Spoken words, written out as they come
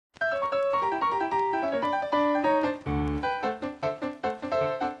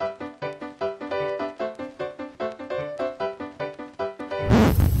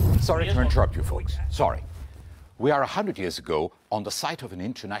Sorry to interrupt you, folks. Sorry. We are 100 years ago on the site of an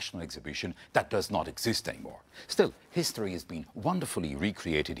international exhibition that does not exist anymore. Still, history has been wonderfully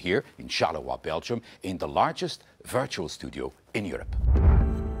recreated here in Charleroi, Belgium, in the largest virtual studio in Europe.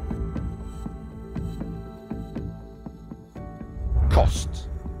 Cost.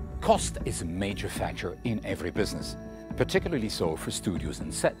 Cost is a major factor in every business, particularly so for studios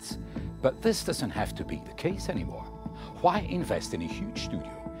and sets. But this doesn't have to be the case anymore. Why invest in a huge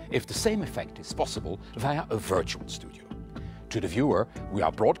studio if the same effect is possible via a virtual studio? To the viewer, we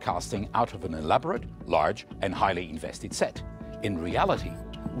are broadcasting out of an elaborate, large and highly invested set. In reality,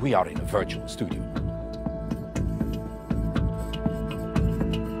 we are in a virtual studio.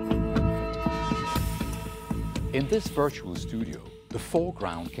 In this virtual studio, the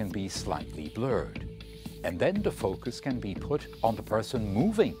foreground can be slightly blurred, and then the focus can be put on the person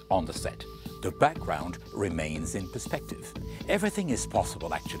moving on the set. The background remains in perspective. Everything is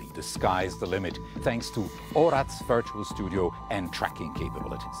possible, actually. The sky's the limit, thanks to Orad's virtual studio and tracking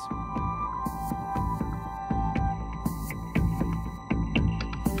capabilities.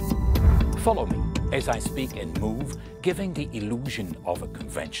 Follow me as I speak and move, giving the illusion of a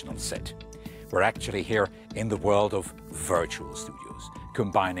conventional set. We're actually here in the world of virtual studios,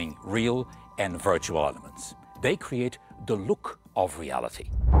 combining real and virtual elements. They create the look of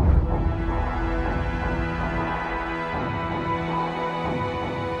reality.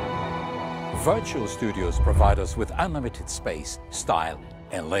 Virtual studios provide us with unlimited space, style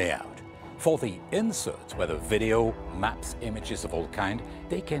and layout. For the inserts, whether video, maps, images of all kind,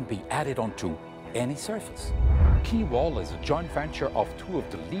 they can be added onto any surface. KeyWall is a joint venture of two of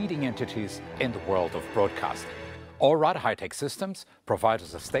the leading entities in the world of broadcasting. Orad High-Tech Systems provide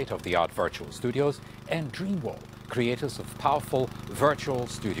us a state-of-the-art virtual studios, and DreamWall, creators of powerful virtual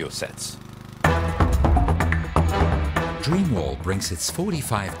studio sets. DreamWall brings its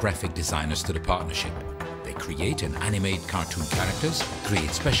 45 graphic designers to the partnership. They create and animate cartoon characters, create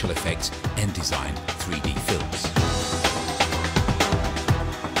special effects, and design 3D films.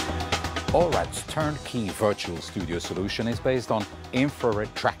 Orad's turnkey virtual studio solution is based on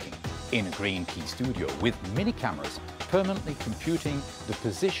infrared tracking in a green key studio with mini cameras permanently computing the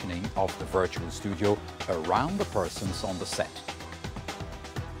positioning of the virtual studio around the persons on the set.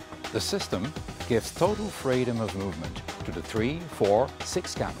 The system gives total freedom of movement to the 3, 4,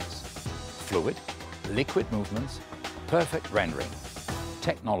 6 cameras. Fluid, liquid movements, perfect rendering,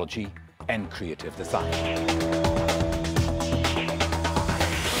 technology and creative design.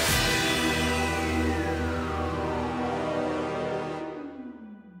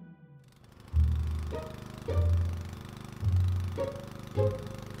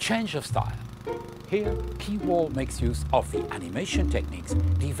 Change of style. Here, KeyWall makes use of the animation techniques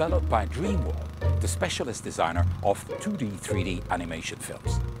developed by DreamWall, the specialist designer of 2D, 3D animation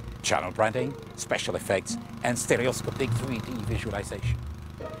films. Channel branding, special effects, and stereoscopic 3D visualization.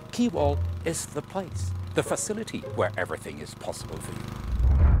 KeyWall is the place, the facility where everything is possible for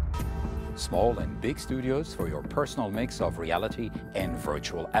you. Small and big studios for your personal mix of reality and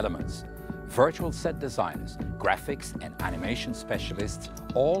virtual elements. Virtual set designers, graphics and animation specialists,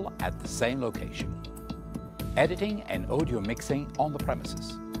 all at the same location. Editing and audio mixing on the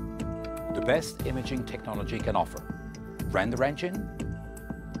premises. The best imaging technology can offer. Render engine,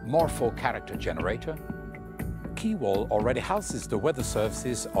 Morpho character generator. KeyWall already houses the weather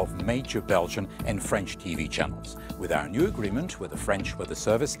services of major Belgian and French TV channels. With our new agreement with the French Weather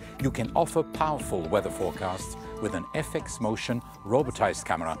Service, you can offer powerful weather forecasts with an FX Motion robotized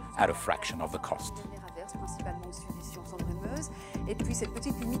camera at a fraction of the cost.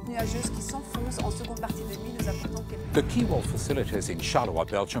 The KeyWall facilities in Charleroi,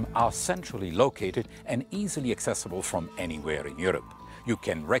 Belgium are centrally located and easily accessible from anywhere in Europe. You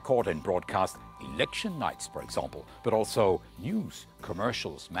can record and broadcast election nights, for example, but also news,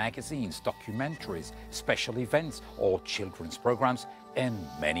 commercials, magazines, documentaries, special events or children's programs, and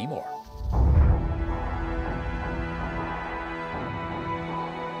many more.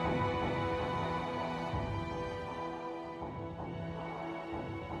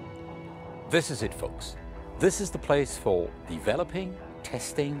 This is it, folks. This is the place for developing,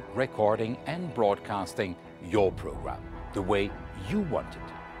 testing, recording, and broadcasting your program the way you want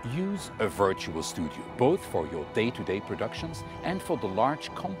it. Use a virtual studio, both for your day-to-day productions and for the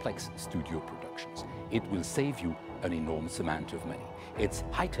large, complex studio productions. It will save you an enormous amount of money. It's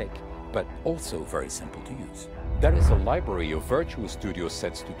high-tech, but also very simple to use. There is a library of virtual studio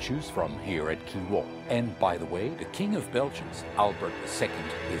sets to choose from here at KeyWall. And by the way, the King of Belgians, Albert II,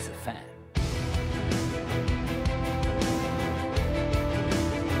 is a fan.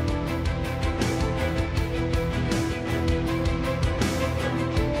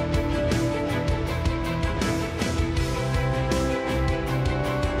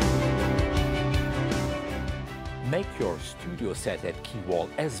 studio set at KeyWall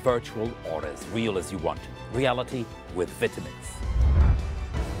as virtual or as real as you want. Reality with vitamins.